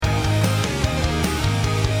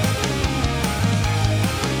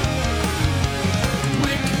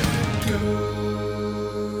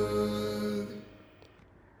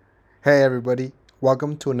Hey everybody,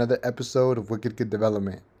 welcome to another episode of Wicked Good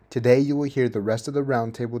Development. Today you will hear the rest of the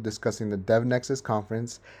roundtable discussing the Devnexus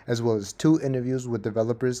conference, as well as two interviews with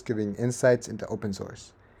developers giving insights into open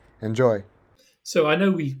source. Enjoy. So I know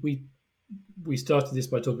we started this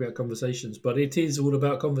by talking about conversations, but it is all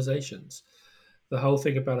about conversations. The whole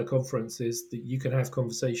thing about a conference is that you can have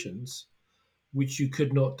conversations which you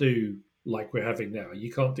could not do like we're having now.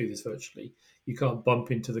 You can't do this virtually. You can't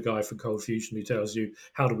bump into the guy from Cold Fusion who tells you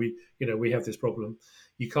how do we, we have this problem.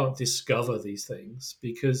 You can't discover these things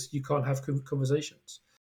because you can't have conversations.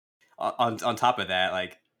 On top of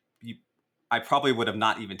that, you, I probably would have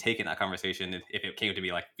not even taken that conversation if it came to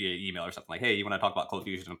me like via email or something like, "Hey, you want to talk about cold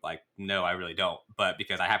fusion?" I'm like, "No, I really don't." But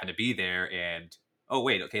because I happen to be there, and oh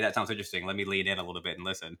wait, okay, that sounds interesting. Let me lean in a little bit and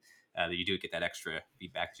listen. You do get that extra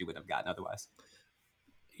feedback that you wouldn't have gotten otherwise.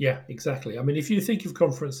 Yeah, exactly. I mean, if you think of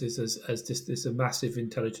conferences as this a massive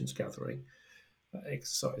intelligence gathering,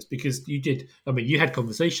 exercise because you did. I mean, you had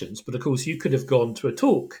conversations, but of course, you could have gone to a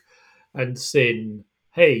talk and seen,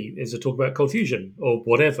 "Hey, there's a talk about cold fusion or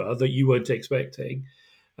whatever that you weren't expecting."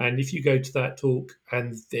 And if you go to that talk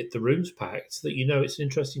and the room's packed, that you know it's an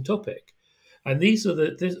interesting topic. And these are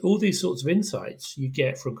there's all these sorts of insights you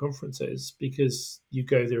get from conferences because you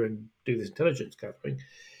go there and do this intelligence gathering.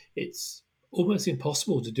 It's almost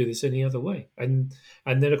impossible to do this any other way. And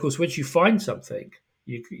then of course once you find something,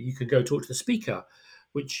 you can go talk to the speaker,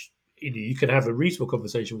 which you can have a reasonable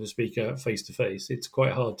conversation with the speaker face to face. It's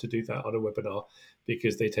quite hard to do that on a webinar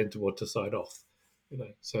because they tend to want to sign off.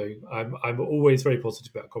 So I'm always very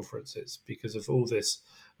positive about conferences because of all this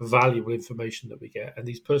valuable information that we get and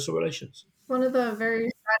these personal relations. One of the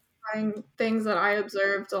very satisfying things that I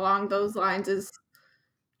observed along those lines is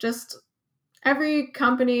just every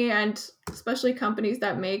company, and especially companies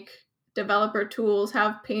that make developer tools,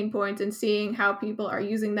 have pain points in seeing how people are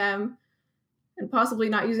using them and possibly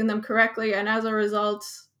not using them correctly. And as a result,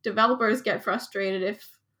 developers get frustrated if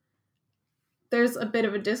there's a bit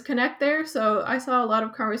of a disconnect there. So I saw a lot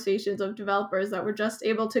of conversations of developers that were just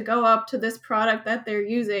able to go up to this product that they're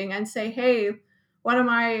using and say, "Hey,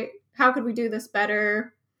 how could we do this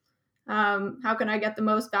better? How can I get the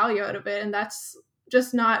most value out of it?" And that's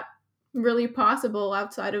just not really possible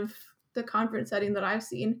outside of the conference setting that I've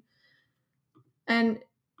seen. And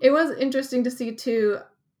it was interesting to see too.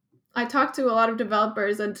 I talked to a lot of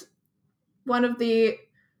developers, and one of the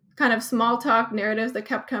kind of small talk narratives that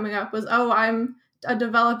kept coming up was, "Oh, I'm a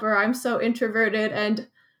developer. I'm so introverted, and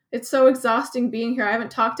it's so exhausting being here. I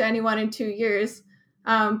haven't talked to anyone in 2 years."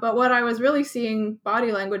 But what I was really seeing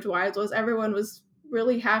body language wise was everyone was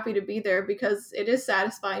really happy to be there because it is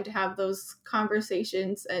satisfying to have those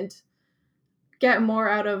conversations and get more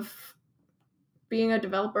out of being a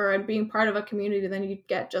developer and being part of a community than you'd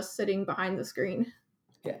get just sitting behind the screen.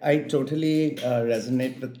 Yeah, I totally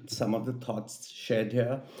resonate with some of the thoughts shared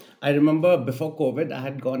here. I remember before COVID, I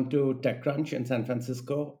had gone to TechCrunch in San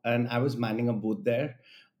Francisco and I was manning a booth there.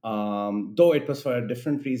 Though it was for a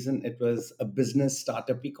different reason, it was a business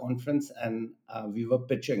startup conference and we were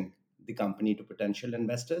pitching the company to potential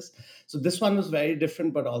investors. So this one was very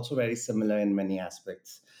different, but also very similar in many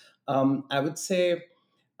aspects. I would say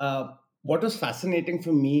what was fascinating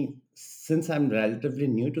for me, since I'm relatively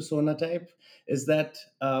new to Sonatype, is that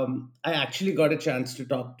I actually got a chance to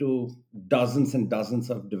talk to dozens and dozens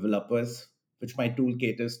of developers, which my tool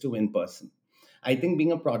caters to in person. I think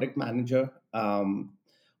being a product manager,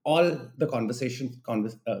 all the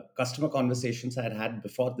customer conversations I had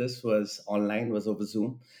before this was online, was over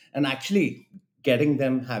Zoom, and actually getting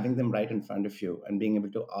them, having them right in front of you, and being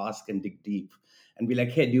able to ask and dig deep, and be like,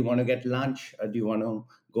 "Hey, do you want to get lunch? Or do you want to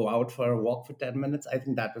go out for a walk for 10 minutes?" I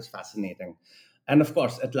think that was fascinating. And of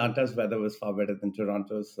course, Atlanta's weather was far better than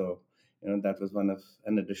Toronto's, so that was one of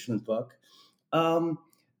an additional perk. Um,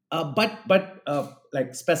 but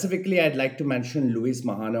like specifically, I'd like to mention Luis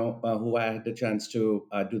Mahano, who I had the chance to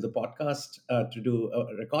do the podcast, to do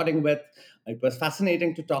a recording with. It was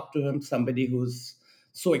fascinating to talk to him, somebody who's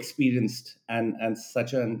so experienced and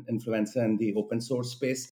such an influencer in the open source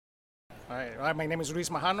space. Hi, my name is Luis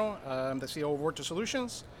Mahano. I'm the CEO of Virtual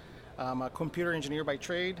Solutions. I'm a computer engineer by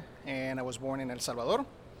trade, and I was born in El Salvador.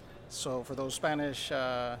 So for those Spanish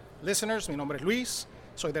listeners, mi nombre es Luis,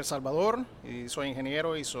 soy de El Salvador, y soy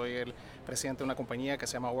ingeniero y soy el presidente de una compañía que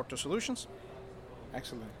se llama Virtual Solutions.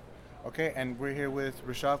 Excellent. Okay, and we're here with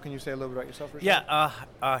Rishav. Can you say a little bit about yourself, Rishav?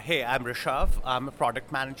 Yeah, hey, I'm Rishav. I'm a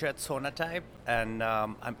product manager at Sonatype, and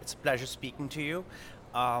it's a pleasure speaking to you.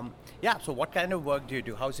 Yeah, so what kind of work do you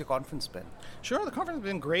do? How's your conference been? Sure, the conference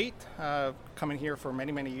has been great. Coming here for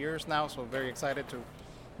many, many years now, so very excited to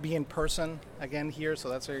be in person again here, so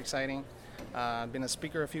that's very exciting. I've been a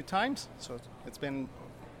speaker a few times, so it's been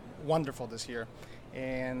wonderful this year.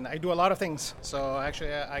 And I do a lot of things. So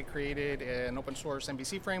actually, I created an open source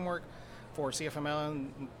MVC framework for CFML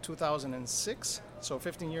in 2006. So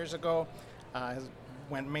 15 years ago,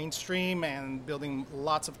 went mainstream and building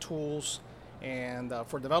lots of tools and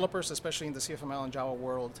for developers, especially in the CFML and Java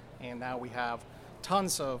world. And now we have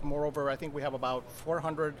tons of, moreover, I think we have about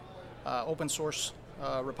 400 open source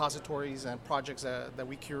repositories and projects that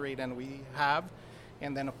we curate and we have.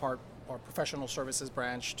 And then our professional services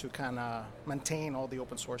branch to kind of maintain all the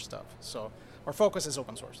open source stuff. So our focus is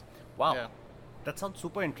open source. Wow. Yeah. That sounds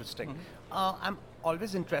super interesting. I'm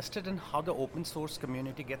always interested in how the open source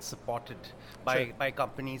community gets supported by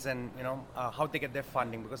companies and how they get their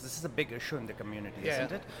funding, because this is a big issue in the community,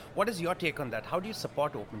 isn't it? What is your take on that? How do you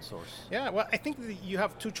support open source? Yeah, well, I think that you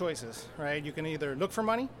have two choices, right? You can either look for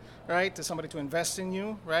money, right, to somebody to invest in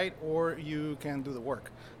you, right, or you can do the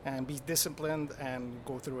work and be disciplined and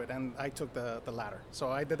go through it. And I took the latter. So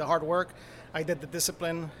I did the hard work, I did the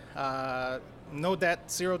discipline. No debt,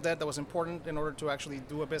 zero debt. That was important in order to actually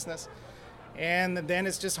do a business. And then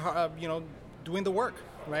it's just, doing the work,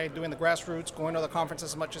 right? Doing the grassroots, going to the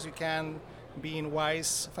conferences as much as you can, being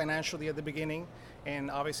wise financially at the beginning. And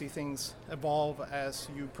obviously things evolve as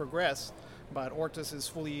you progress. But Ortus is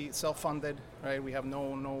fully self-funded, right? We have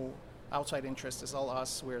no outside interest. It's all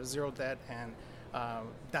us. We're zero debt. And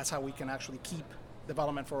that's how we can actually keep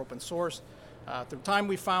development for open source. Through time,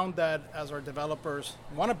 we found that as our developers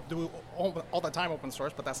want to do all the time open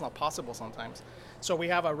source, but that's not possible sometimes. So we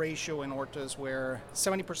have a ratio in Ortus where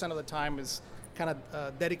 70% of the time is kind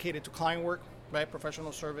of dedicated to client work, right?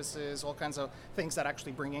 Professional services, all kinds of things that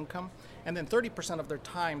actually bring income. And then 30% of their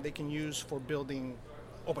time they can use for building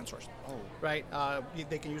open source, right?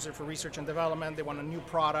 They can use it for research and development. They want new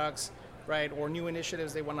products, right? Or new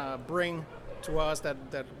initiatives they want to bring to us that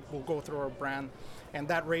will go through our brand. And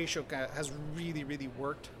that ratio has really, really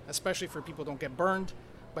worked, especially for people who don't get burned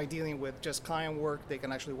by dealing with just client work. They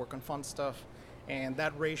can actually work on fun stuff. And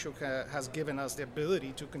that ratio has given us the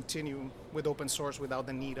ability to continue with open source without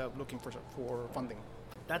the need of looking for funding.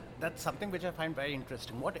 That's something which I find very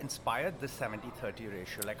interesting. What inspired this 70-30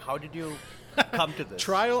 ratio? Like, how did you come to this?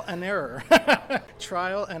 Trial and error.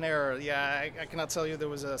 Trial and error. Yeah, I cannot tell you there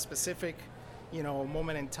was a specific,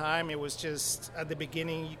 moment in time. It was just at the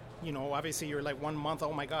beginning, obviously you're like 1 month,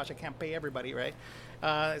 oh my gosh, I can't pay everybody, right?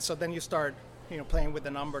 So then you start, playing with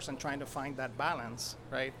the numbers and trying to find that balance,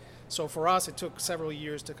 right? So for us, it took several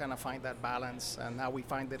years to kind of find that balance, and now we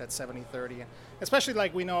find it at 70-30. Especially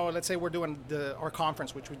like we know, let's say we're doing our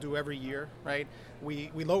conference, which we do every year, right? We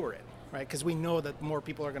lower it, right? Because we know that more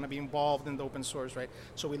people are going to be involved in the open source, right?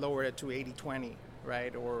 So we lower it to 80-20,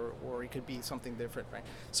 right? Or it could be something different, right?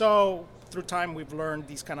 So through time, we've learned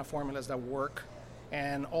these kind of formulas that work.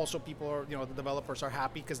 And also people are, the developers are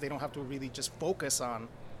happy because they don't have to really just focus on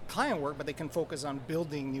client work, but they can focus on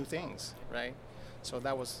building new things, right? So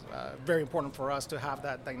that was very important for us to have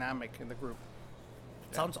that dynamic in the group.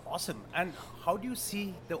 Sounds awesome. And how do you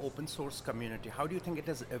see the open source community? How do you think it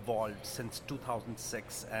has evolved since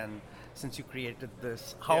 2006 and since you created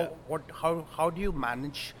this? How do you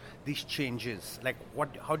manage these changes? Like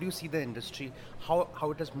how do you see the industry?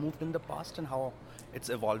 How it has moved in the past and how it's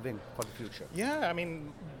evolving for the future? Yeah, I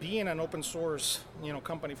mean, being an open source,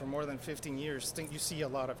 company for more than 15 years, you see a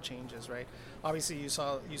lot of changes, right? Obviously,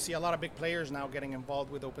 you see a lot of big players now getting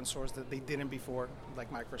involved with open source that they didn't before,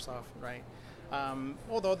 like Microsoft, right?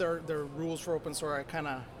 Although their rules for open source are kind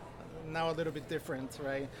of now a little bit different,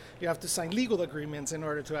 right? You have to sign legal agreements in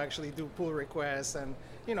order to actually do pull requests, and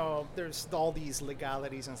there's all these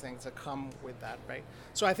legalities and things that come with that, right?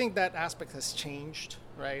 So I think that aspect has changed,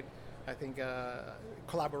 right? I think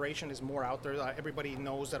collaboration is more out there. Everybody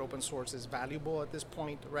knows that open source is valuable at this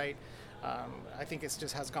point, right? I think it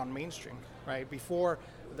just has gone mainstream, right? Before,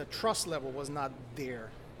 the trust level was not there,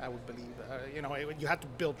 I would believe. You had to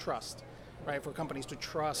build trust, right, for companies to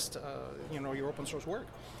trust, your open source work.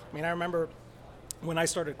 I mean, I remember when I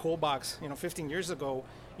started Coldbox, 15 years ago,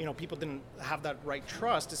 people didn't have that right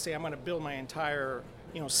trust to say, I'm going to build my entire,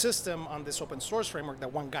 system on this open source framework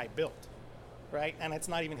that one guy built. Right? And it's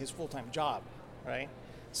not even his full-time job, right?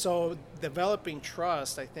 So developing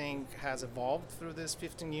trust, I think, has evolved through this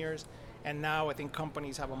 15 years. And now I think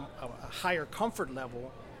companies have a higher comfort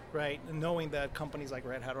level, right? Knowing that companies like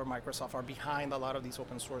Red Hat or Microsoft are behind a lot of these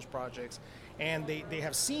open source projects. And they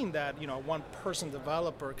have seen that, one person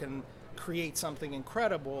developer can create something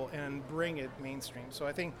incredible and bring it mainstream. So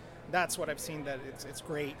I think that's what I've seen, that it's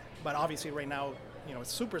great. But obviously right now,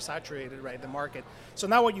 it's super saturated, right, the market. So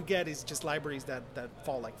now what you get is just libraries that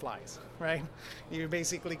fall like flies, right? You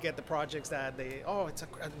basically get the projects that it's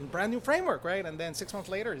a brand new framework, right? And then 6 months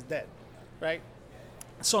later it's dead, right?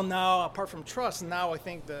 So now, apart from trust, now I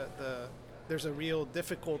think there's a real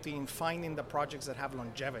difficulty in finding the projects that have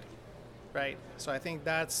longevity, right? So I think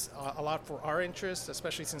that's a lot for our interest,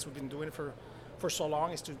 especially since we've been doing it for so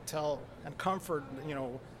long, is to tell and comfort,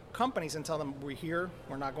 companies and tell them we're here,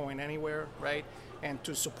 we're not going anywhere, right? And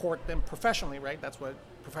to support them professionally, right? That's what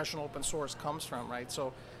professional open source comes from, right?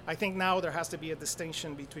 So I think now there has to be a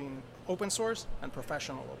distinction between open source and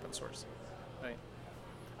professional open source, right?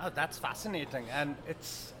 Oh, that's fascinating, and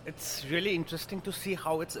it's really interesting to see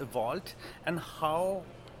how it's evolved and how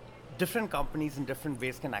different companies in different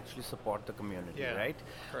ways can actually support the community, Yeah, right?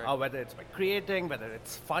 correct. Whether it's by creating, whether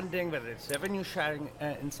it's funding, whether it's revenue sharing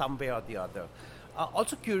in some way or the other.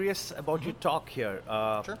 Also curious about your talk here.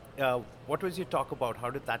 Sure. What was your talk about? How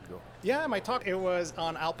did that go? Yeah, my talk, it was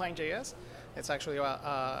on Alpine.js. It's actually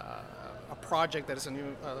a project that is a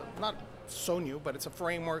new, not so new, but it's a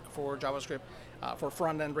framework for JavaScript for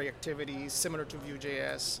front-end reactivity, similar to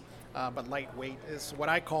Vue.js, but lightweight. Is what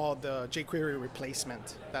I call the jQuery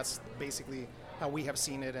replacement. That's basically how we have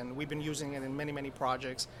seen it, and we've been using it in many, many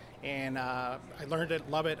projects. And I learned it,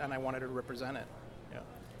 love it, and I wanted to represent it. Yeah.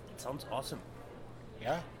 It sounds awesome.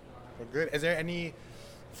 Yeah, we're good. Is there any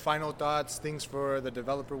final thoughts, things for the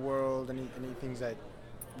developer world, any things that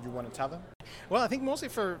you want to tell them? Well, I think mostly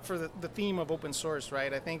for the theme of open source,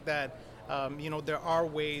 right? I think that, there are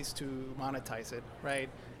ways to monetize it, right?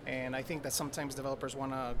 And I think that sometimes developers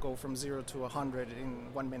want to go from 0 to 100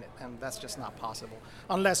 in 1 minute, and that's just not possible.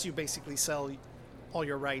 Unless you basically sell all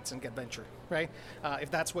your rights and get venture, right? If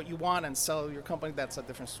that's what you want and sell your company, that's a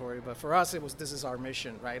different story. But for us, this is our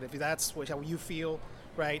mission, right? If that's how you feel,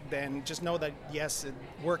 right, then just know that yes,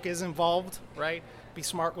 work is involved, right? Be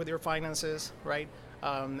smart with your finances, right?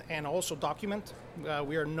 And also document.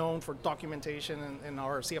 We are known for documentation in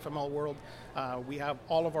our CFML world. We have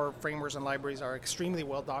all of our frameworks and libraries are extremely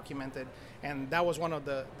well documented. And that was one of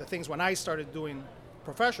the things when I started doing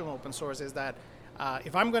professional open source is that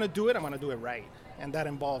if I'm going to do it, I'm going to do it right. And that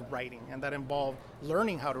involved writing. And that involved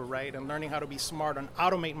learning how to write and learning how to be smart and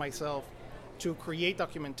automate myself to create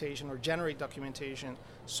documentation or generate documentation.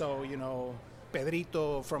 So,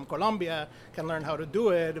 Pedrito from Colombia can learn how to do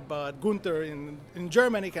it, but Gunther in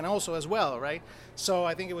Germany can also as well, right? So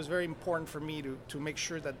I think it was very important for me to make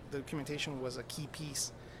sure that the documentation was a key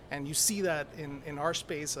piece. And you see that in our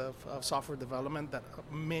space of software development that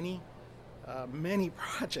many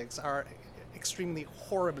projects are extremely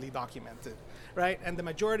horribly documented, right? And the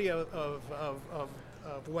majority of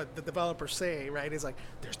what the developers say, right, is like,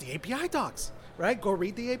 there's the API docs, right? Go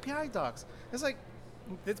read the API docs. It's like,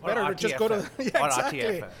 it's better to just go to yeah,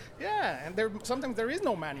 exactly. Yeah, and sometimes there is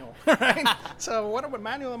no manual, right? So what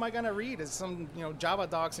manual am I going to read? Is some Java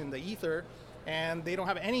docs in the ether, and they don't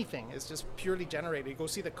have anything. It's just purely generated. You go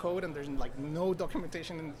see the code, and there's like no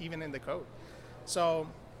documentation even in the code. So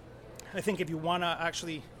I think if you want to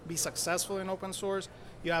actually be successful in open source,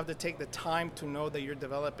 you have to take the time to know that you're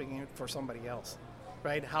developing it for somebody else,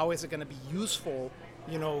 right? How is it going to be useful,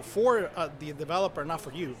 for the developer, not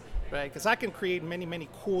for you, right? Because I can create many, many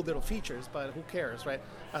cool little features, but who cares, right?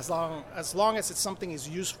 As long as it's something is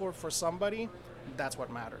useful for somebody, that's what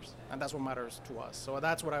matters, and that's what matters to us. So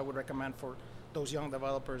that's what I would recommend for those young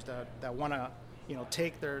developers that want to,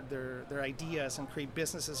 take their ideas and create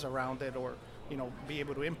businesses around it, or be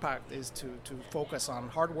able to impact, is to focus on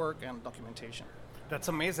hard work and documentation. That's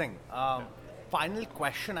amazing. Final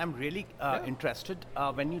question. I'm really interested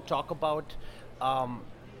when you talk about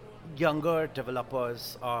younger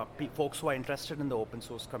developers, folks who are interested in the open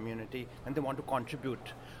source community and they want to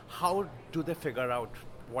contribute. How do they figure out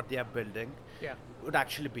what they are building would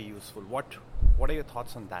actually be useful? What are your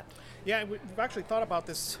thoughts on that? Yeah, we've actually thought about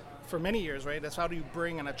this for many years, right? That's how do you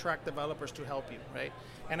bring and attract developers to help you, right?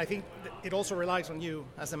 And I think it also relies on you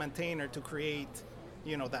as a maintainer to create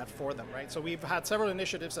that for them, right? So we've had several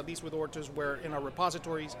initiatives, at least with Ortus, where in our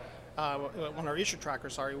repositories, on our issue tracker,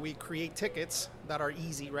 we create tickets that are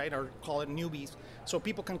easy, right? Or call it newbies, so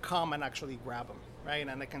people can come and actually grab them, right?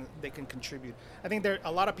 And they can contribute. I think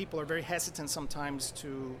a lot of people are very hesitant sometimes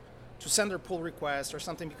to send their pull request or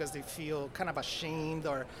something because they feel kind of ashamed,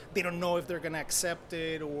 or they don't know if they're going to accept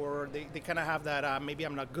it, or they kind of have that maybe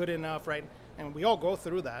I'm not good enough, right? And we all go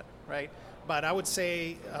through that, right? But I would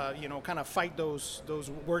say, kind of fight those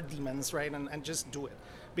word demons, right? And just do it.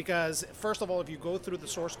 Because first of all, if you go through the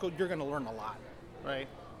source code, you're going to learn a lot, right?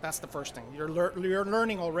 That's the first thing. You're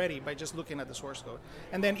learning already by just looking at the source code.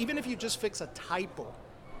 And then even if you just fix a typo,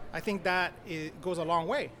 I think that goes a long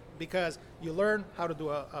way, because you learn how to do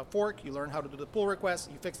a fork, you learn how to do the pull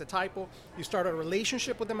request, you fix the typo, you start a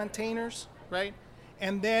relationship with the maintainers, right?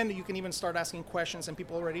 And then you can even start asking questions, and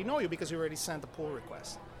people already know you because you already sent the pull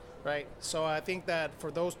request, right? So I think that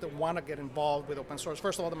for those that want to get involved with open source,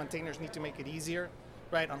 first of all, the maintainers need to make it easier,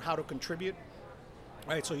 right, on how to contribute,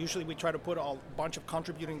 right? So usually we try to put a bunch of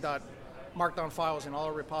contributing markdown files in all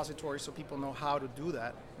our repositories so people know how to do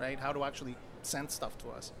that, right? How to actually send stuff to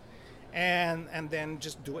us, and then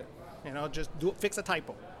just do it. Just do it. Fix a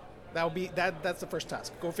typo. That will be that's the first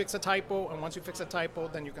task. Go fix a typo, and once you fix a typo,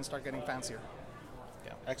 then you can start getting fancier.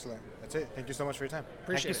 Yeah. Excellent. That's it. Thank you so much for your time.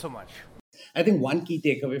 Appreciate Thank you so much. I think one key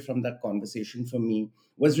takeaway from that conversation for me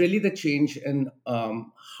was really the change in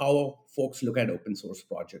how folks look at open source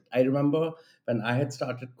project. I remember when I had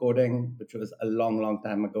started coding, which was a long, long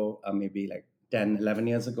time ago, maybe like 10, 11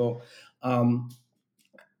 years ago,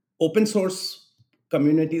 open source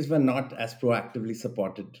communities were not as proactively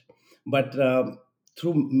supported. But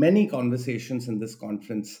through many conversations in this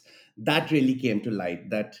conference, that really came to light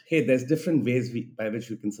that, hey, there's different ways by which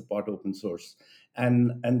we can support open source.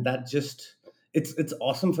 And that just, it's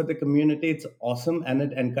awesome for the community. It's awesome. And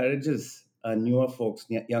it encourages newer folks,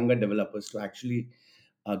 younger developers to actually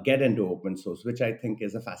get into open source, which I think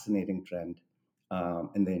is a fascinating trend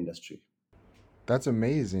in the industry. That's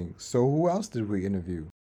amazing. So who else did we interview?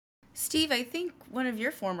 Steve, I think one of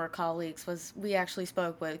your former colleagues we actually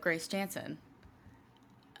spoke with Grace Jansen.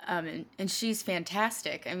 And she's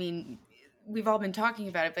fantastic. I mean, we've all been talking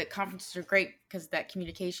about it, but conferences are great because of that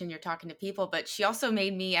communication, you're talking to people. But she also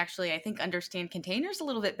made me actually, I think, understand containers a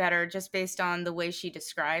little bit better just based on the way she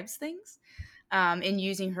describes things and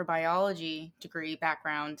using her biology degree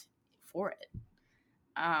background for it.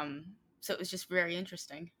 So it was just very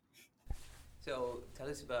interesting. So tell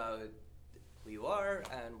us about who you are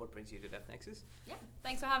and what brings you to Devnexus. Yeah,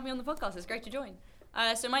 thanks for having me on the podcast. It's great to join.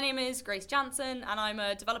 So my name is Grace Jansen, and I'm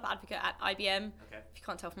a developer advocate at IBM. Okay. If you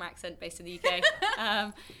can't tell from my accent, based in the UK.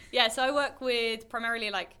 So I work with primarily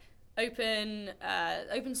like open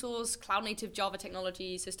source, cloud native Java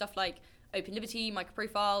technologies. So stuff like OpenLiberty,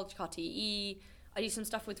 Microprofile, Jakarta EE. I do some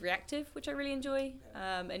stuff with reactive, which I really enjoy.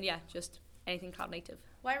 Just anything cloud native.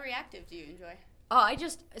 Why reactive do you enjoy?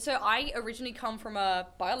 I originally come from a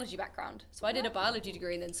biology background. So I did a biology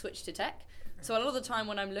degree and then switched to tech. So a lot of the time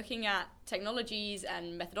when I'm looking at technologies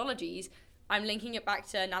and methodologies, I'm linking it back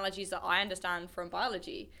to analogies that I understand from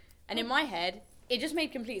biology. And in my head, it just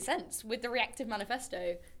made complete sense with the reactive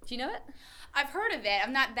manifesto. Do you know it? I've heard of it.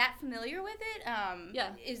 I'm not that familiar with it. Yeah.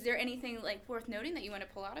 Is there anything like worth noting that you want to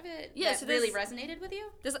pull out of it Yeah, that so really resonated with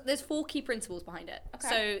you? There's 4 key principles behind it. Okay.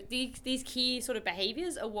 So these key sort of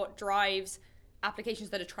behaviors are what drives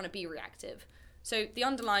applications that are trying to be reactive. So the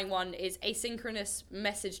underlying one is asynchronous,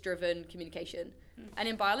 message-driven communication. And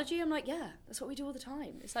in biology, I'm like, yeah, that's what we do all the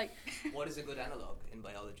time. It's like... What is a good analog in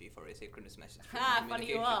biology for asynchronous message? Funny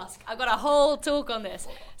you ask. I've got a whole talk on this.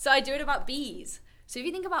 So I do it about bees. So if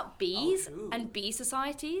you think about bees and bee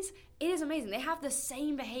societies, it is amazing. They have the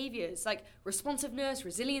same behaviors, like responsiveness,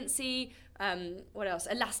 resiliency, what else?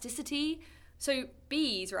 Elasticity. So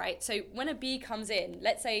bees, right? So when a bee comes in,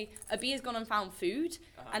 let's say a bee has gone and found food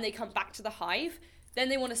and they come back to the hive, then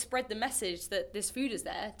they want to spread the message that this food is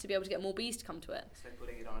there to be able to get more bees to come to it. It's like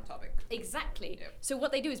putting it on a topic. Exactly. Yep. So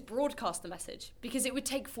what they do is broadcast the message because it would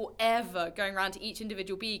take forever going around to each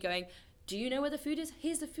individual bee going, do you know where the food is?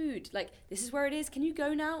 Here's the food. Like, this is where it is. Can you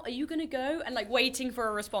go now? Are you going to go? And like waiting for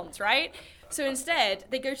a response, right? So instead,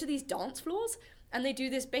 they go to these dance floors and they do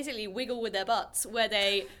this basically wiggle with their butts where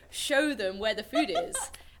they show them where the food is.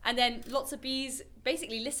 And then lots of bees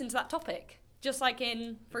basically listen to that topic, just like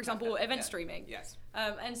in, for example, event streaming. Yes.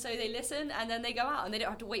 And so they listen and then they go out and they don't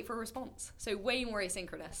have to wait for a response. So way more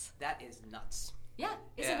asynchronous. That is nuts. Yeah,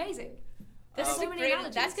 it's Yeah. amazing. There's so many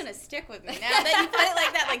analogies. That's going to stick with me. Now that you put it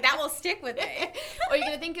like that, like that will stick with me. Or you're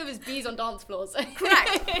going to think of as bees on dance floors.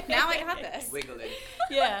 Correct. Now I got this. Wiggling.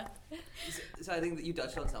 Yeah. So I think that you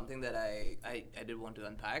touched on something that I did want to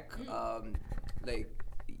unpack. Like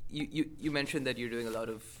you mentioned that you're doing a lot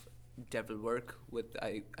of devil work with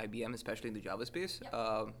IBM, especially in the Java space. Yep.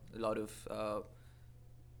 A lot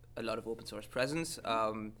of open source presence.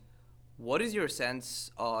 What is your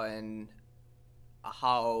sense on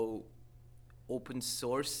how open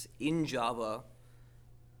source in Java,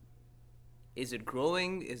 is it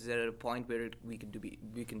growing? Is there a point where we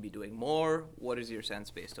can be doing more? What is your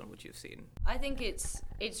sense based on what you've seen? I think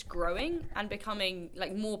it's growing and becoming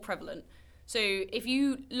like more prevalent. So if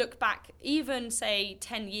you look back even say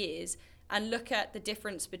 10 years and look at the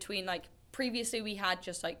difference between like previously we had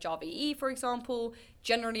just like Java EE, for example,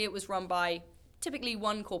 generally it was run by typically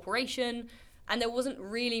one corporation and there wasn't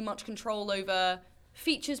really much control over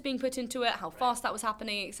features being put into it, how fast that was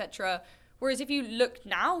happening, etc. Whereas if you look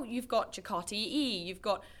now, you've got Jakarta EE, you've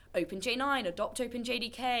got OpenJ9, Adopt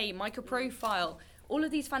OpenJDK, Microprofile, all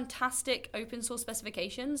of these fantastic open source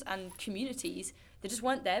specifications and communities that just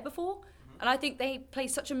weren't there before. And I think they play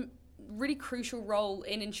such a really crucial role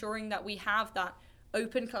in ensuring that we have that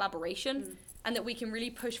open collaboration and that we can really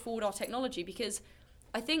push forward our technology, because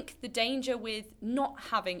I think the danger with not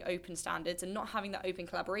having open standards and not having that open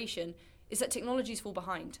collaboration is that technologies fall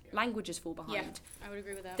behind, languages fall behind. Yeah, I would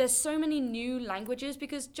agree with that. There's so many new languages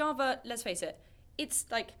because Java, let's face it,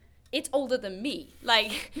 it's older than me.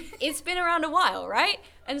 Like, it's been around a while, right?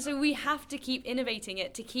 And so we have to keep innovating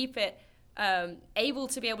it to keep it able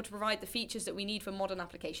to provide the features that we need for modern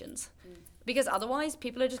applications. Because otherwise,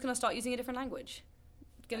 people are just going to start using a different language,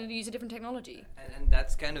 going to use a different technology. And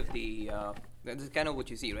that's kind of that's kind of what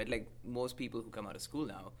you see, right? Like, most people who come out of school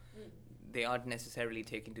now, they aren't necessarily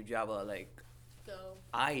taking to Java like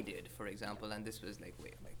I did, for example, and this was like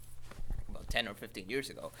about 10 or 15 years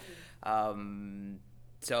ago.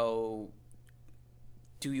 So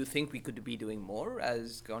do you think we could be doing more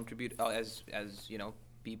as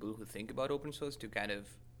people who think about open source to kind of,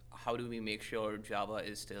 how do we make sure Java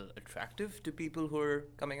is still attractive to people who are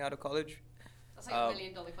coming out of college? That's like $1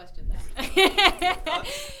 million question there.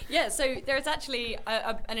 Yeah, so there's actually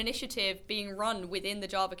an initiative being run within the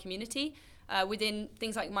Java community, within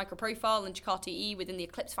things like MicroProfile and Jakarta E, within the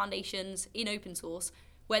Eclipse Foundations in open source,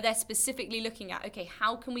 where they're specifically looking at, okay,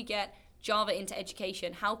 how can we get Java into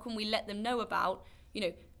education? How can we let them know about,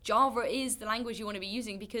 Java is the language you want to be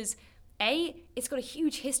using, because it's got a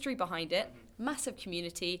huge history behind it, massive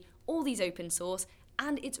community, all these open source,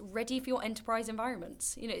 and it's ready for your enterprise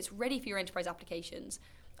environments. It's ready for your enterprise applications.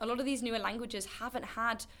 A lot of these newer languages haven't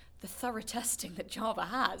had the thorough testing that Java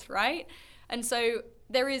has, right? And so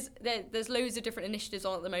there's loads of different initiatives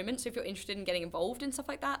on at the moment. So if you're interested in getting involved in stuff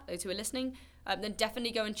like that, those who are listening, then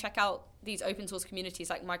definitely go and check out these open source communities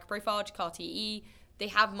like MicroProfile, Jakarta E. They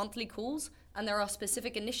have monthly calls, and there are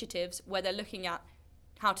specific initiatives where they're looking at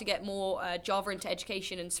how to get more Java into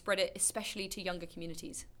education and spread it, especially to younger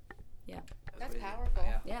communities. Yeah. That's powerful.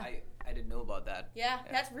 Yeah. I didn't know about that. Yeah,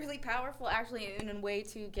 that's really powerful, actually, in a way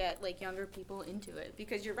to get younger people into it.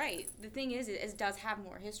 Because you're right. The thing is, it does have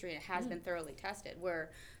more history, and it has been thoroughly tested.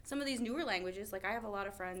 Where some of these newer languages, I have a lot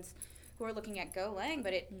of friends who are looking at Golang,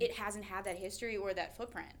 but it hasn't had that history or that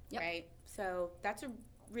footprint, right? So that's a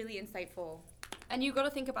really insightful. And you've got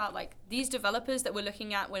to think about these developers that we're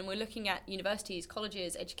looking at when we're looking at universities,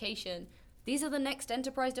 colleges, education. These are the next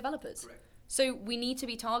enterprise developers. Correct. So we need to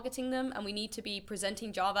be targeting them, and we need to be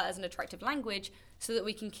presenting Java as an attractive language so that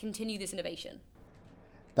we can continue this innovation.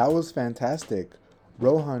 That was fantastic.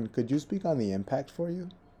 Rohan, could you speak on the impact for you?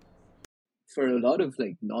 For a lot of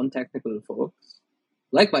non-technical folks,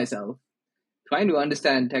 like myself, trying to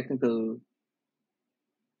understand technical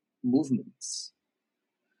movements,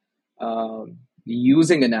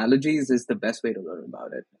 using analogies is the best way to learn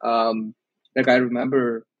about it. I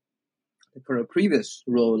remember for a previous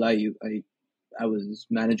role, I was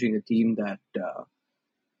managing a team that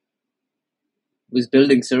was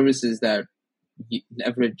building services that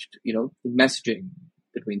leveraged, messaging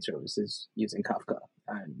between services using Kafka.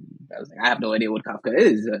 And I was I have no idea what Kafka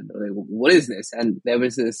is. And what is this? And there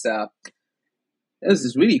was this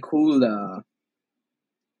really cool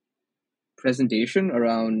presentation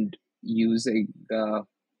around using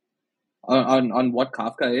on what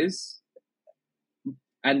Kafka is.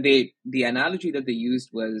 And the analogy that they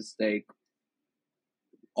used was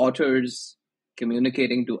otters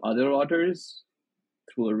communicating to other otters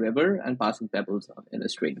through a river and passing pebbles in a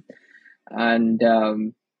stream. And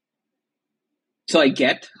so I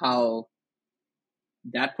get how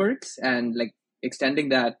that works, and extending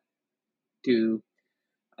that to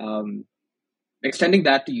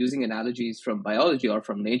using analogies from biology or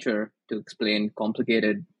from nature to explain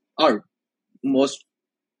complicated or most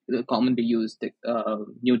commonly used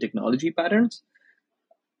new technology patterns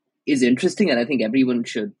is interesting, and I think everyone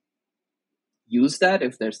should use that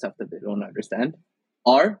if there's stuff that they don't understand,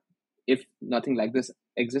 or if nothing like this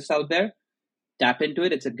exists out there, tap into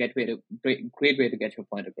it. It's a great way to get your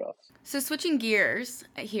point across. So switching gears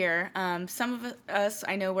here, some of us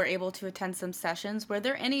I know were able to attend some sessions. Were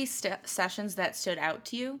there any sessions that stood out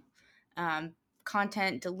to you?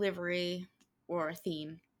 Content, delivery, or a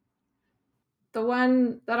theme? The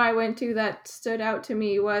one that I went to that stood out to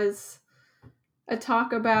me was a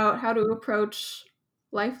talk about how to approach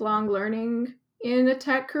lifelong learning in a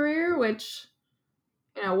tech career, which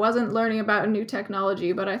wasn't learning about a new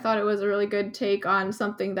technology, but I thought it was a really good take on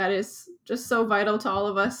something that is just so vital to all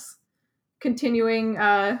of us continuing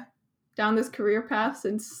down this career path,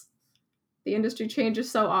 since the industry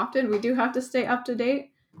changes so often. We do have to stay up to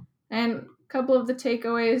date. And a couple of the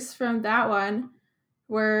takeaways from that one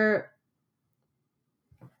were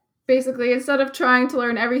basically, instead of trying to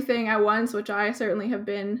learn everything at once, which I certainly have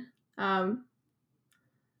been known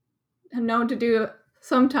to do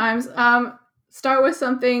sometimes, start with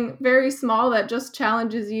something very small that just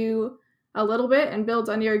challenges you a little bit and builds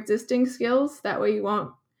on your existing skills. That way you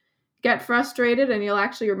won't get frustrated and you'll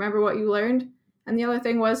actually remember what you learned. And the other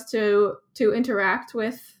thing was to interact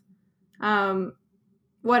with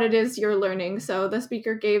what it is you're learning. So the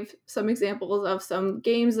speaker gave some examples of some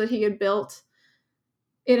games that he had built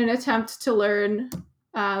in an attempt to learn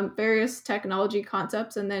various technology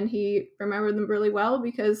concepts, and then he remembered them really well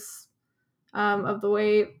because of the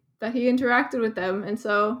way that he interacted with them. And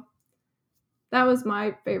so that was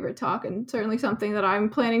my favorite talk, and certainly something that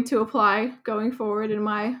I'm planning to apply going forward in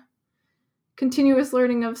my continuous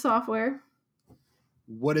learning of software.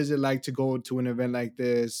 What is it like to go to an event like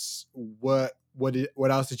this? What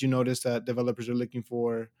else did you notice that developers are looking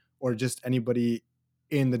for, or just anybody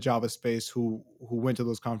in the Java space who went to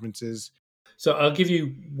those conferences? So I'll give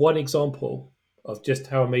you one example of just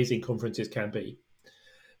how amazing conferences can be.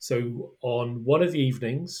 So on one of the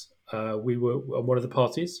evenings, we were on one of the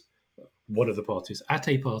parties at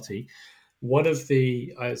a party. One of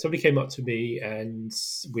the somebody came up to me and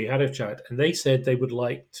we had a chat, and they said they would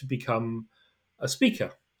like to become a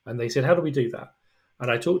speaker. And they said, "How do we do that?" And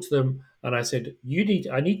I talked to them, and I said,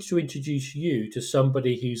 I need to introduce you to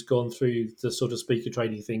somebody who's gone through the sort of speaker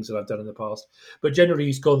training things that I've done in the past, but generally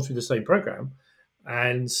he's gone through the same program."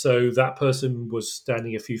 And so that person was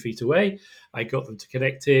standing a few feet away. I got them to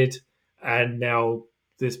connected, and now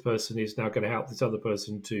this person is now going to help this other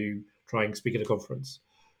person to try and speak at a conference.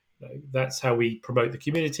 That's how we promote the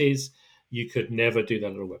communities. You could never do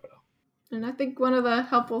that at a webinar. And I think one of the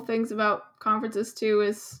helpful things about conferences too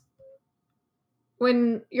is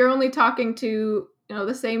when you're only talking to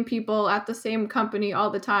the same people at the same company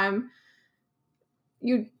all the time,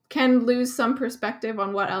 you can lose some perspective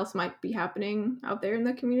on what else might be happening out there in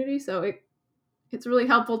the community. So it's really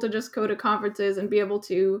helpful to just go to conferences and be able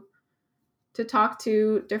to talk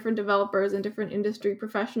to different developers and different industry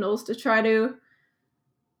professionals to try to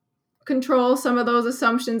control some of those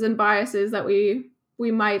assumptions and biases that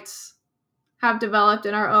we might have developed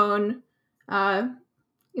in our own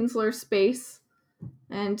insular space.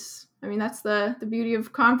 And I mean, that's the beauty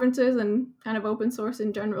of conferences and kind of open source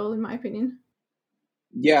in general, in my opinion.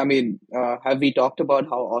 Yeah, I mean, have we talked about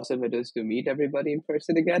how awesome it is to meet everybody in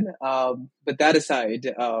person again? But that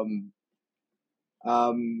aside,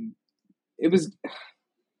 it was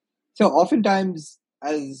so oftentimes,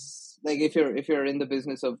 as like if you're in the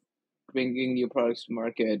business of bringing new products to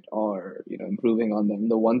market or improving on them,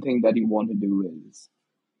 the one thing that you want to do is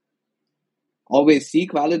always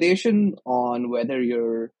seek validation on whether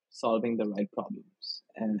you're solving the right problems.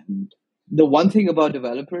 And the one thing about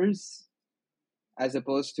developers, as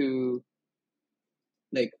opposed to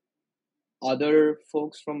like other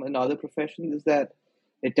folks from another profession, is that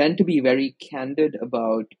they tend to be very candid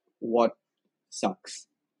about what sucks.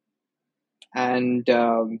 And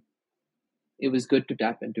it was good to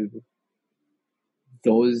tap into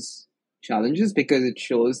those challenges because it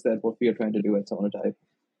shows that what we are trying to do at Sonotype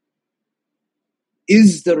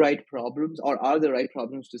is the right problems or are the right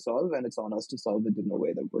problems to solve, and it's on us to solve it in a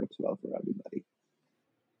way that works well for everybody.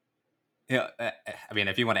 Yeah, I mean,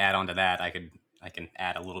 if you want to add on to that, I can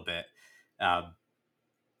add a little bit.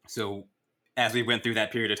 So as we went through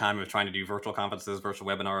that period of time of trying to do virtual conferences, virtual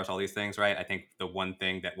webinars, all these things, right? I think the one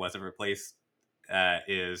thing that wasn't replaced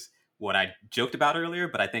is what I joked about earlier,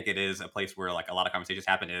 but I think it is a place where like a lot of conversations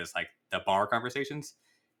happen is like the bar conversations.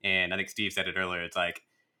 And I think Steve said it earlier. It's like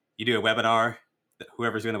you do a webinar,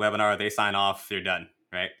 whoever's doing the webinar, they sign off, they're done,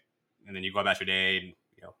 right? And then you go about your day and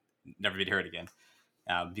never be heard again.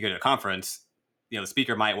 If you go to a conference, the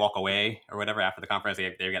speaker might walk away or whatever after the conference.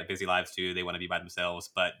 They've got busy lives too. They want to be by themselves,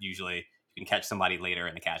 but usually you can catch somebody later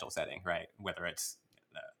in a casual setting, right? Whether it's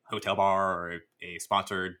a hotel bar or a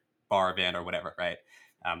sponsored bar event or whatever, right?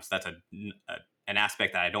 So that's an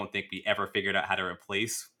aspect that I don't think we ever figured out how to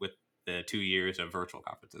replace with the 2 years of virtual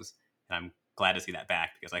conferences. And I'm glad to see that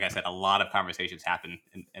back because, like I said, a lot of conversations happen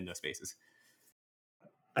in those spaces.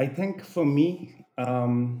 I think for me,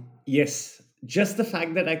 yes, just the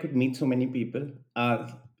fact that I could meet so many people,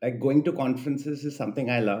 like going to conferences is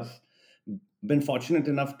something I love. Been fortunate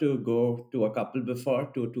enough to go to a couple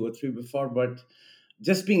before, to two or three before, but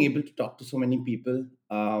just being able to talk to so many people,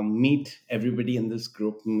 meet everybody in this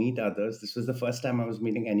group, meet others. This was the first time I was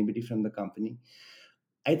meeting anybody from the company.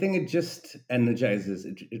 I think it just energizes.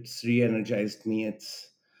 It's re-energized me.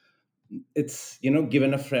 It's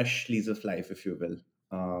given a fresh lease of life, if you will,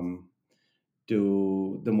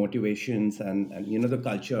 to the motivations and the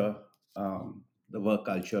culture the work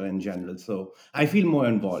culture in general. So I feel more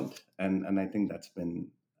involved, and I think that's been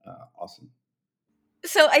awesome.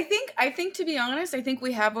 So I think to be honest, I think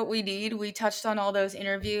we have what we need. We touched on all those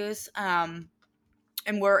interviews, and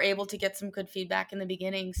we're able to get some good feedback in the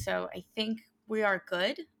beginning. So I think we are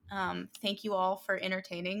good. Thank you all for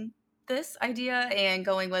entertaining this idea and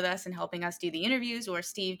going with us and helping us do the interviews, or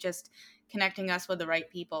Steve just connecting us with the right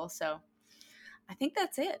people. So I think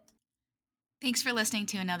that's it. Thanks for listening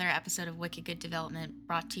to another episode of Wicked Good Development,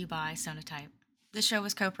 brought to you by Sonotype. This show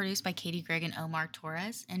was co-produced by Katie Gregg and Omar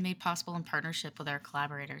Torres and made possible in partnership with our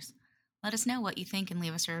collaborators. Let us know what you think and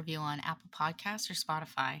leave us a review on Apple Podcasts or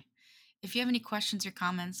Spotify. If you have any questions or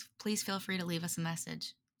comments, please feel free to leave us a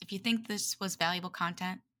message. If you think this was valuable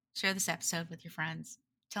content, share this episode with your friends.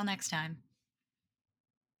 Till next time.